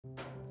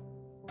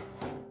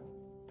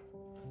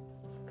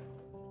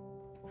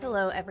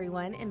Hello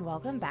everyone and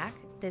welcome back.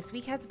 This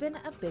week has been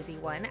a busy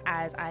one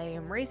as I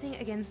am racing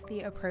against the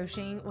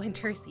approaching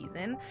winter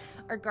season.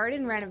 Our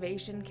garden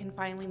renovation can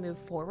finally move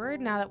forward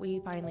now that we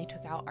finally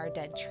took out our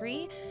dead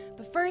tree.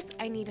 But first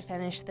I need to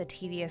finish the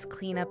tedious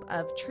cleanup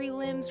of tree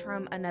limbs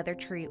from another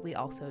tree we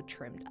also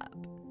trimmed up.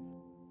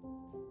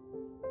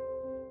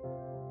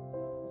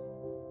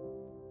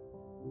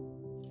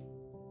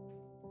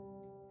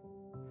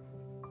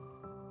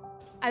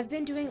 I've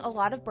been doing a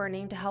lot of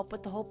burning to help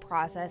with the whole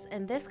process,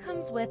 and this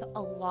comes with a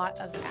lot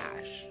of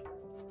ash.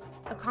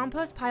 A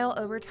compost pile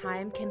over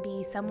time can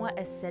be somewhat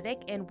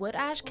acidic, and wood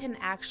ash can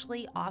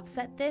actually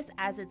offset this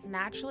as it's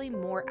naturally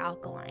more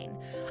alkaline.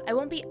 I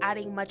won't be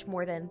adding much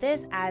more than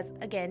this as,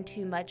 again,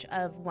 too much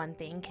of one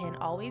thing can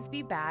always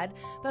be bad,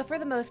 but for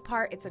the most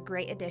part, it's a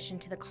great addition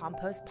to the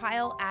compost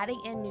pile,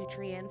 adding in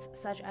nutrients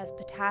such as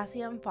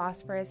potassium,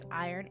 phosphorus,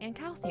 iron, and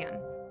calcium.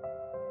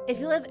 If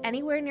you live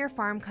anywhere near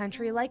farm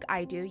country like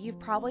I do, you've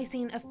probably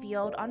seen a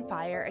field on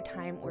fire a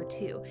time or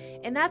two,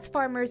 and that's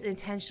farmers'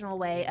 intentional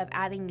way of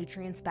adding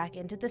nutrients back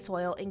into the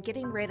soil and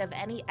getting rid of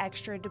any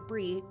extra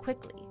debris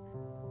quickly.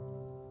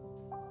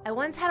 I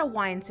once had a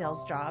wine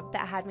sales job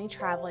that had me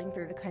traveling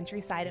through the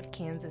countryside of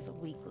Kansas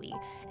weekly,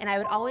 and I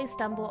would always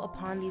stumble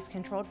upon these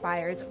controlled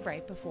fires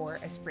right before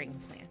a spring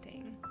planting.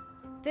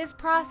 This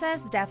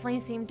process definitely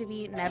seemed to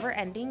be never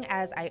ending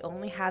as I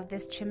only have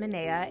this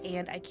chimenea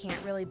and I can't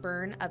really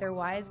burn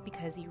otherwise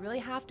because you really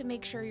have to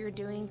make sure you're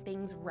doing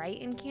things right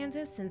in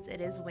Kansas since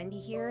it is windy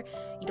here.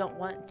 You don't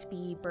want to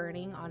be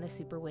burning on a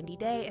super windy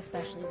day,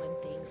 especially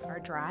when things are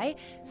dry.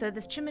 So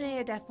this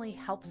chimenea definitely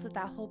helps with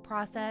that whole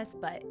process,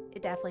 but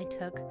it definitely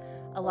took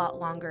a lot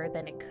longer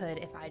than it could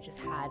if I just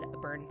had a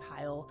burn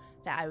pile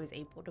that I was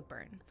able to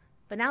burn.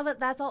 But now that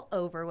that's all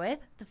over with,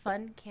 the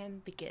fun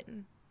can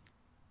begin.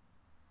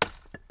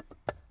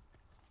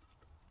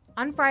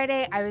 On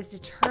Friday, I was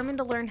determined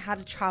to learn how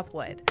to chop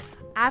wood.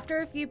 After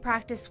a few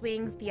practice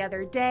swings the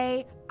other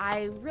day,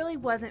 I really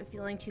wasn't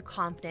feeling too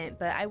confident,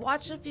 but I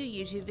watched a few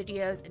YouTube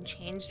videos and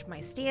changed my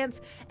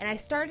stance, and I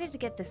started to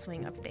get the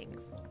swing of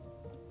things.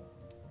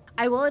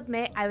 I will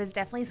admit I was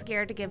definitely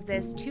scared to give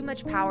this too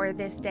much power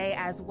this day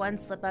as one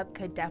slip up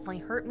could definitely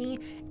hurt me,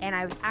 and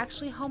I was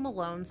actually home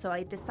alone, so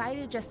I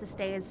decided just to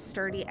stay as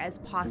sturdy as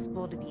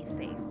possible to be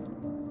safe.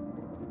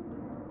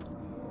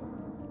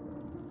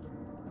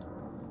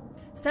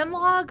 Some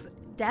logs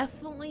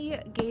definitely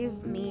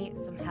gave me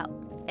some help,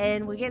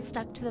 and would get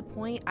stuck to the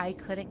point I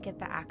couldn't get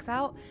the axe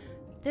out.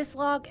 This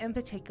log in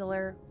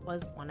particular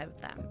was one of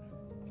them.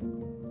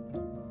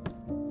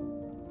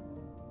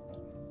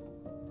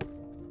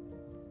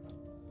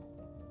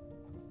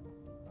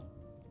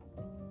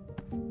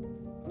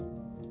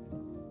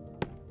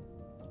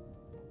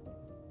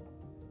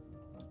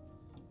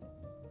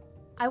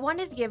 I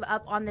wanted to give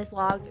up on this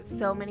log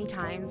so many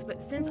times,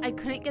 but since I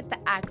couldn't get the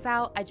axe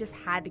out, I just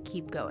had to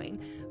keep going.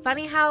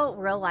 Funny how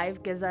real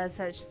life gives us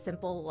such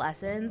simple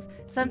lessons.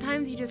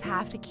 Sometimes you just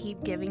have to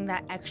keep giving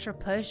that extra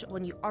push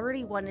when you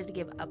already wanted to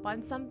give up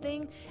on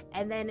something,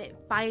 and then it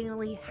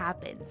finally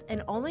happens.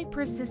 And only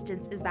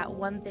persistence is that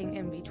one thing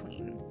in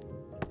between.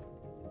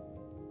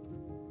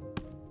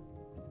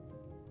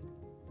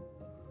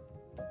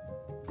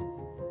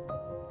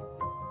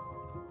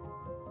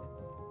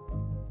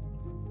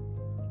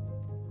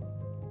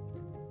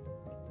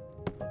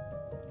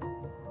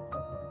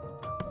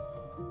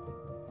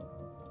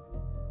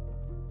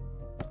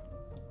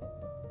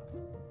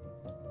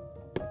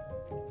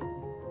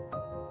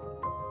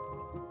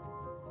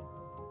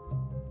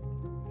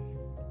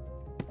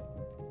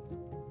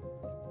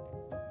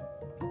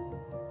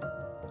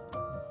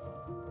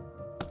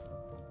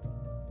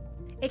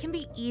 It can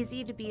be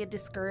easy to be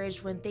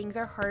discouraged when things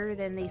are harder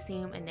than they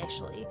seem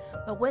initially,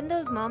 but when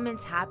those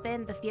moments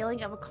happen, the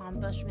feeling of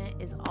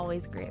accomplishment is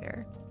always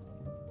greater.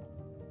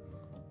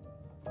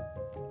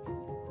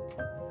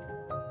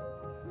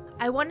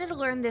 I wanted to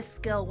learn this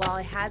skill while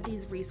I had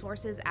these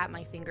resources at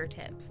my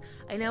fingertips.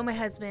 I know my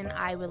husband and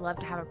I would love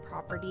to have a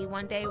property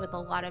one day with a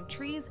lot of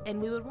trees,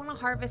 and we would want to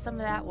harvest some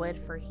of that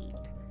wood for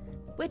heat,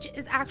 which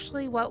is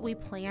actually what we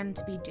plan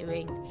to be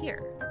doing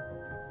here.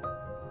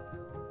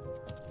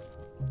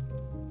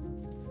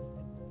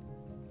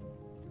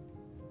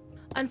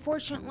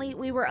 Unfortunately,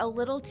 we were a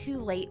little too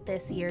late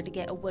this year to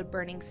get a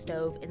wood-burning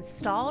stove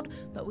installed,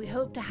 but we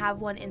hope to have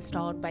one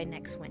installed by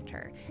next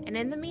winter. And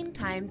in the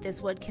meantime,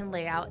 this wood can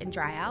lay out and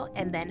dry out,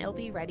 and then it'll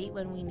be ready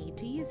when we need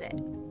to use it.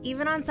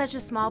 Even on such a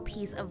small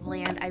piece of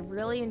land, I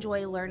really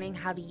enjoy learning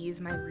how to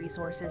use my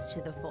resources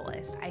to the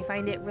fullest. I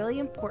find it really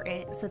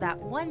important so that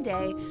one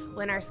day,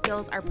 when our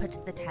skills are put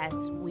to the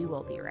test, we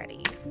will be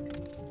ready.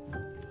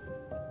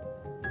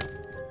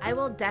 I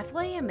will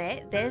definitely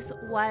admit this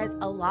was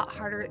a lot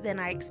harder than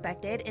I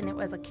expected, and it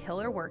was a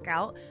killer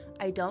workout.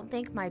 I don't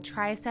think my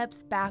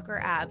triceps, back, or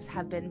abs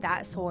have been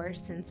that sore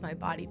since my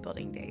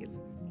bodybuilding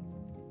days.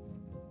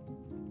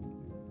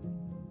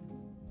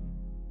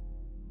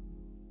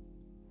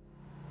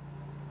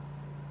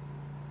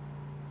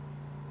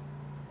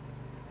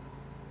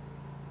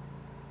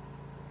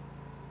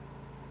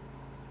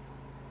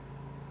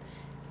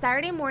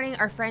 Saturday morning,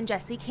 our friend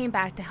Jesse came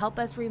back to help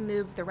us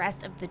remove the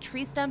rest of the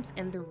tree stumps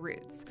and the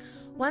roots.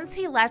 Once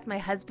he left, my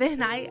husband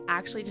and I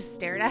actually just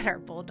stared at our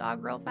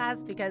bulldog real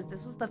fast because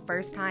this was the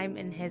first time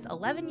in his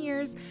 11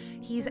 years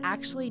he's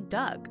actually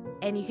dug.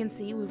 And you can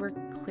see we were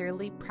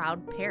clearly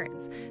proud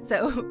parents.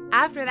 So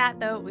after that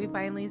though, we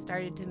finally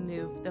started to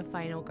move the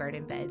final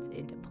garden beds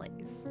into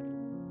place.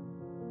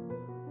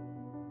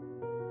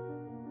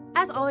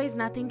 As always,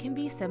 nothing can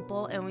be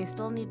simple, and we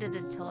still needed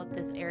to till up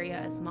this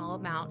area a small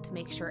amount to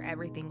make sure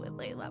everything would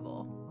lay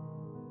level.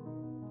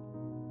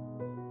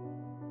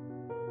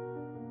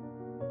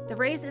 The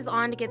race is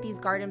on to get these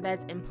garden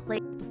beds in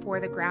place before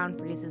the ground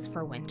freezes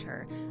for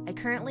winter. I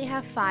currently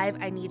have 5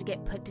 I need to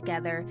get put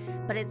together,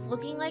 but it's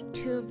looking like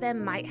 2 of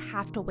them might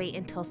have to wait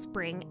until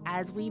spring,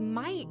 as we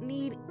might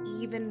need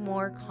even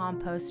more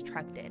compost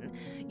trucked in.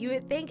 You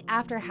would think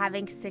after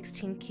having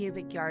 16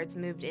 cubic yards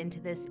moved into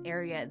this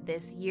area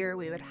this year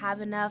we would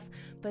have enough,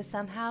 but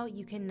somehow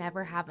you can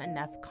never have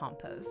enough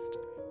compost.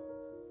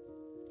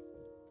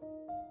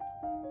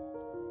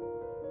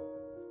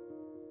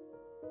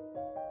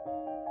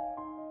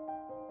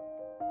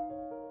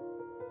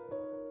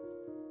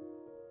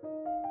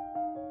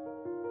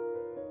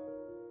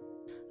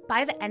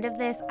 By the end of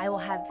this, I will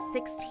have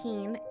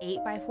 16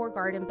 8x4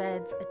 garden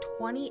beds,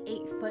 a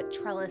 28-foot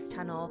trellis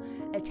tunnel,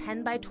 a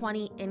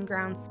 10x20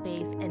 in-ground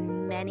space,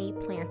 and many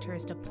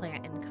planters to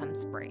plant in come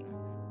spring.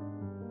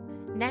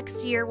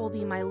 Next year will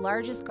be my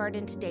largest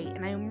garden to date,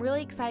 and I'm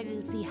really excited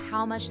to see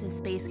how much this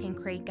space can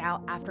crank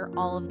out after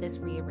all of this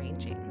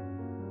rearranging.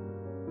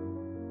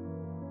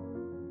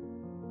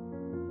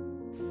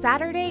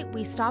 Saturday,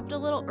 we stopped a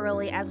little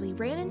early as we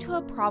ran into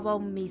a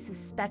problem we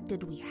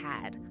suspected we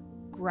had: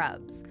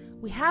 grubs.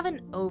 We have an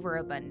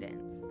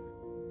overabundance.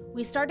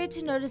 We started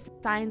to notice the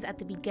signs at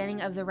the beginning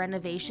of the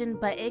renovation,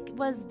 but it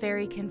was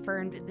very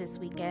confirmed this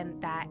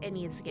weekend that it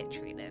needs to get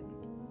treated.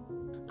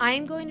 I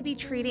am going to be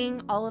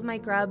treating all of my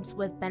grubs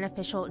with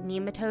beneficial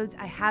nematodes.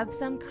 I have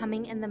some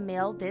coming in the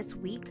mail this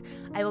week.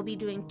 I will be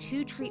doing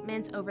 2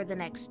 treatments over the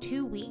next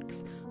 2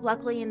 weeks.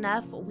 Luckily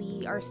enough,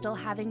 we are still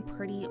having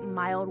pretty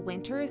mild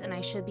winters, and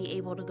I should be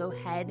able to go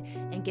ahead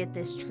and get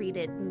this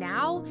treated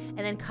now and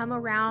then come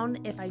around.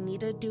 If I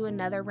need to do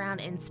another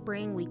round in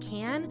spring, we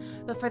can.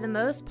 But for the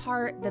most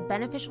part, the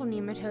beneficial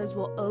nematodes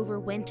will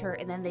overwinter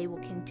and then they will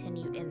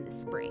continue in the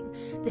spring.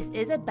 This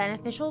is a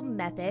beneficial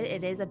method.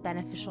 It is a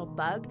beneficial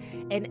bug.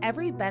 And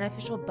every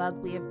beneficial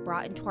bug we have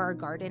brought into our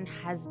garden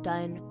has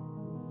done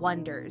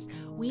wonders.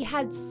 We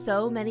had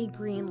so many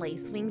green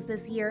lacewings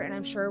this year, and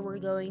I'm sure we're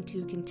going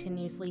to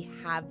continuously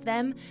have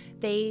them.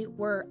 They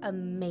were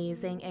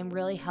amazing and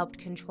really helped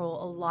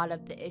control a lot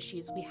of the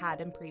issues we had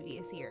in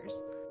previous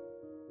years.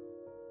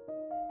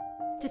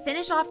 To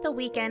finish off the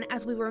weekend,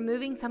 as we were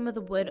moving some of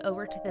the wood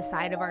over to the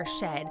side of our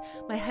shed,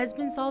 my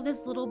husband saw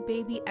this little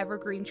baby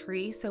evergreen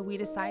tree, so we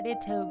decided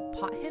to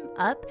pot him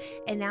up,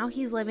 and now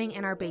he's living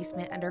in our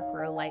basement under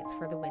grow lights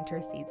for the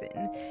winter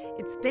season.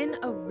 It's been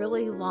a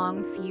really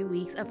long few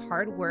weeks of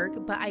hard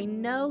work, but I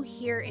know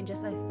here in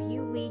just a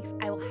few weeks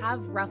I will have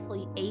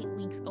roughly 8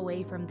 weeks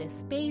away from this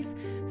space,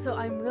 so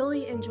I'm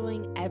really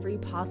enjoying every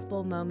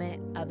possible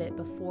moment of it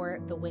before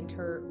the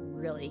winter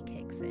really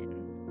kicks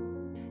in.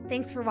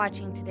 Thanks for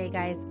watching today,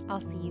 guys.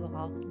 I'll see you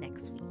all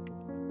next week.